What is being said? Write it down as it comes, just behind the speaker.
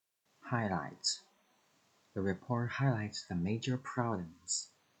Highlights. The report highlights the major problems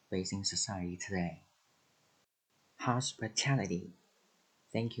facing society today. Hospitality.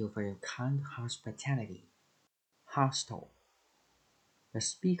 Thank you for your kind hospitality. Hostile. The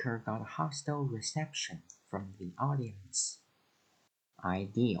speaker got a hostile reception from the audience.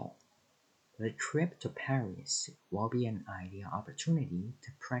 Ideal. The trip to Paris will be an ideal opportunity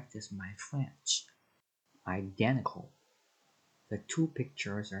to practice my French. Identical. The two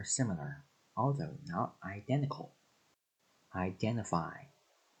pictures are similar, although not identical. Identify.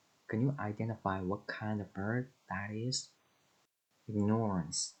 Can you identify what kind of bird that is?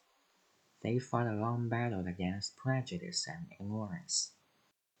 Ignorance. They fought a long battle against prejudice and ignorance.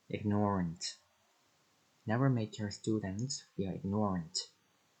 Ignorant. Never make your students feel ignorant.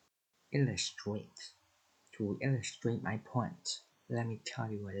 Illustrate. To illustrate my point, let me tell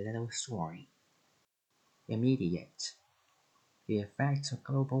you a little story. Immediate. The effects of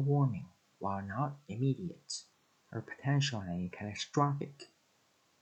global warming, while not immediate, are potentially catastrophic.